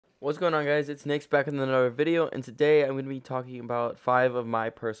What's going on, guys? It's Nick's back in another video, and today I'm going to be talking about 5 of my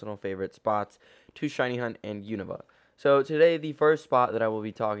personal favorite spots to shiny hunt and Unova. So today the first spot that I will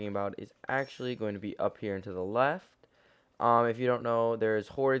be talking about is actually going to be up here and to the left. If you don't know, there's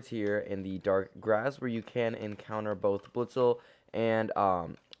hordes here in the dark grass where you can encounter both Blitzel and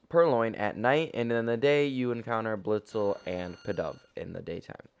Purloin at night, and in the day you encounter Blitzel and Pidove in the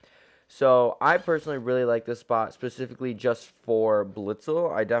daytime. So I personally really like this spot specifically just for Blitzel.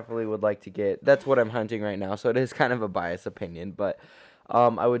 I definitely would like to get, that's what I'm hunting right now, so it is kind of a biased opinion, but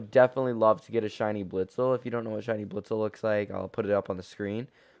I would definitely love to get a shiny Blitzel. If you don't know what shiny Blitzel looks like, I'll put it up on the screen,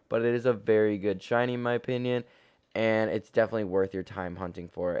 but it is a very good shiny in my opinion, and it's definitely worth your time hunting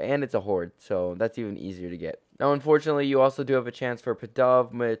for, and it's a horde, so that's even easier to get. Now, unfortunately, you also do have a chance for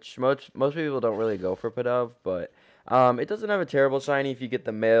Pidove, which most people don't really go for Pidove, but it doesn't have a terrible shiny if you get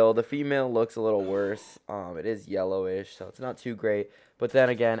the male. The female looks a little worse. It is yellowish, so it's not too great. But then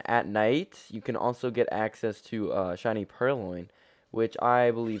again, at night, you can also get access to shiny Purloin, which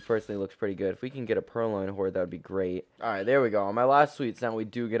I believe personally looks pretty good. If we can get a Purloin horde, that would be great. Alright, there we go. On my last sweet scent, we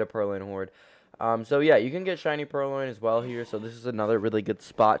do get a Purloin horde. So yeah, you can get shiny Purloin as well here. So this is another really good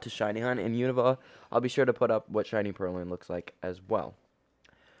spot to shiny hunt in Unova. I'll be sure to put up what shiny Purloin looks like as well.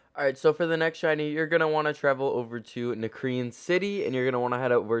 Alright, so for the next shiny, you're going to want to travel over to Nacrean City, and you're going to want to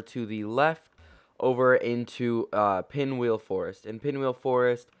head over to the left, over into Pinwheel Forest. In Pinwheel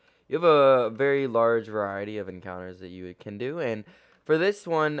Forest, you have a very large variety of encounters that you can do, and for this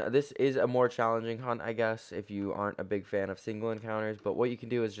one, this is a more challenging hunt, I guess, if you aren't a big fan of single encounters, but what you can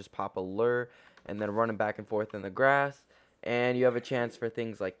do is just pop a lure, and then run them back and forth in the grass, and you have a chance for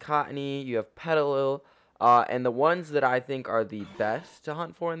things like Cottony, you have Petalil, and the ones that I think are the best to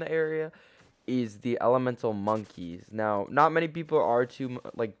hunt for in the area is the elemental monkeys. Now, not many people are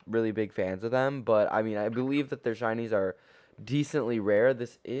really big fans of them, but I mean, I believe that their shinies are decently rare.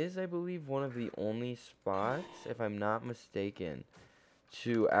 This is, I believe, one of the only spots, if I'm not mistaken,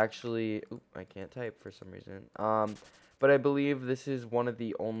 to actually, oop, I can't type for some reason. But I believe this is one of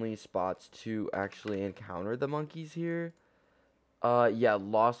the only spots to actually encounter the monkeys here. Yeah,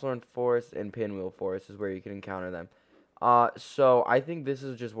 Lostlorn Forest and Pinwheel Forest is where you can encounter them. So I think this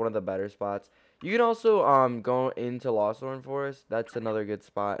is just one of the better spots. You can also go into Lostlorn Forest. That's another good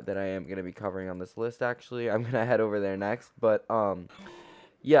spot that I am gonna be covering on this list. Actually, I'm gonna head over there next. But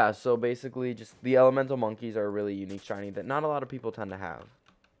yeah. So basically, just the elemental monkeys are a really unique shiny that not a lot of people tend to have.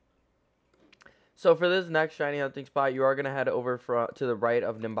 So for this next shiny hunting spot, you are gonna head over to the right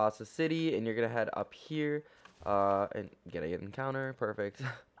of Nimbasa City, and you're gonna head up here. And get an encounter, perfect.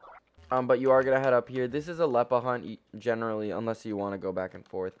 But you are gonna head up here. This is a Leppa hunt generally, unless you want to go back and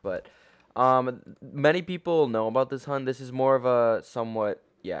forth. But many people know about this hunt. This is more of a somewhat,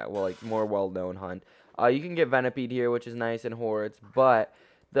 yeah, well, like more well-known hunt. You can get Venipede here, which is nice in hordes. But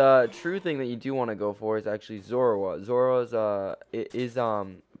the true thing that you do want to go for is actually Zorua. Zorua's it is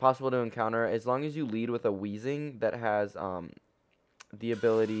possible to encounter as long as you lead with a Weezing that has the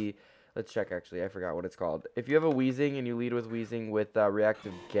ability. Let's check, actually. I forgot what it's called. If you have a Weezing and you lead with Weezing with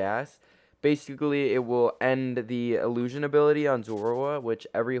reactive gas, basically it will end the illusion ability on Zorua, which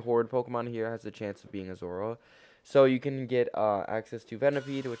every horde Pokemon here has a chance of being a Zorua. So you can get access to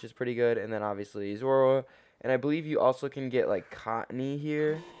Venipede, which is pretty good, and then obviously Zorua. And I believe you also can get like Cottony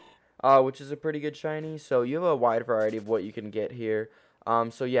here, which is a pretty good shiny. So you have a wide variety of what you can get here.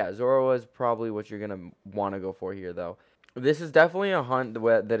 So yeah, Zorua is probably what you're going to want to go for here, though. This is definitely a hunt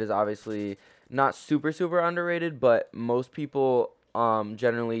that is obviously not super underrated, but most people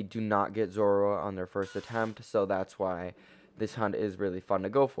generally do not get Zorua on their first attempt, so that's why this hunt is really fun to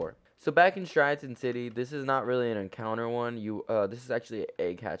go for. So back in Striaton City, this is not really an encounter one. This is actually an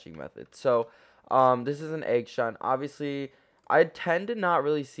egg hatching method. So this is an egg hunt. Obviously, I tend to not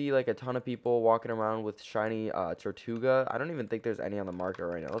really see like a ton of people walking around with shiny Tortuga. I don't even think there's any on the market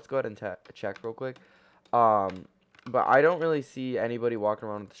right now. Let's go ahead and check real quick. But I don't really see anybody walking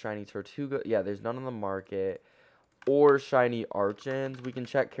around with shiny Tortuga. Yeah, there's none on the market. Or shiny Archons. We can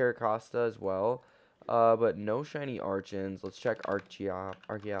check Caracosta as well. But no shiny Archons. Let's check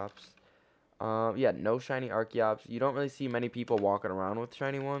Archeops. Yeah, no shiny Archeops. You don't really see many people walking around with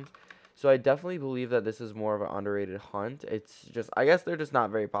shiny ones. So I definitely believe that this is more of an underrated hunt. It's just, I guess they're just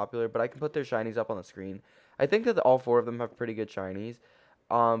not very popular. But I can put their shinies up on the screen. I think that all 4 of them have pretty good shinies.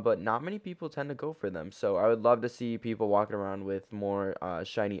 But not many people tend to go for them. So I would love to see people walking around with more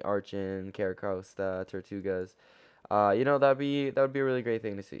shiny Archon, Caracosta, Tortugas. You know, that would be a really great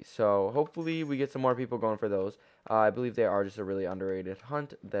thing to see. So hopefully we get some more people going for those. I believe they are just a really underrated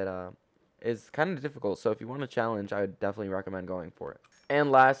hunt that is kind of difficult. So if you want a challenge, I would definitely recommend going for it.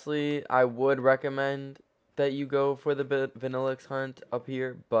 And lastly, I would recommend that you go for the Vanillix hunt up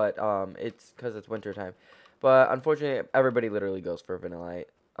here, but it's because it's winter time. But unfortunately, everybody literally goes for Vanillite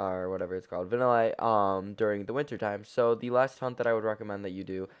or whatever it's called, Vanillite, during the winter time. So the last hunt that I would recommend that you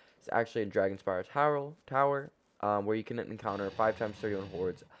do is actually in Dragonspire Tower, where you can encounter 5 times 31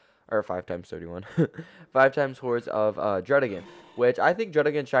 hordes, or 5 times 31, 5 times hordes of Druddigan, which I think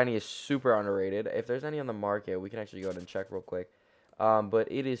Druddigan Shiny is super underrated. If there's any on the market, we can actually go ahead and check real quick. But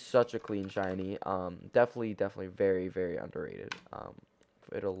it is such a clean shiny. Definitely very, very underrated.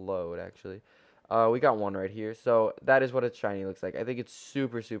 It'll load, actually. We got one right here. So that is what its shiny looks like. I think it's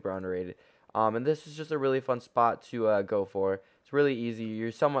super, super underrated. And this is just a really fun spot to go for. It's really easy.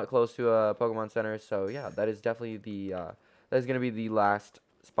 You're somewhat close to a Pokemon Center. So yeah, that is definitely that is going to be the last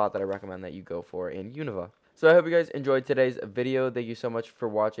spot that I recommend that you go for in Unova. So I hope you guys enjoyed today's video. Thank you so much for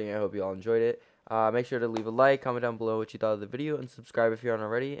watching. I hope you all enjoyed it. Make sure to leave a like, comment down below what you thought of the video, and subscribe if you aren't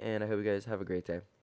already. And I hope you guys have a great day.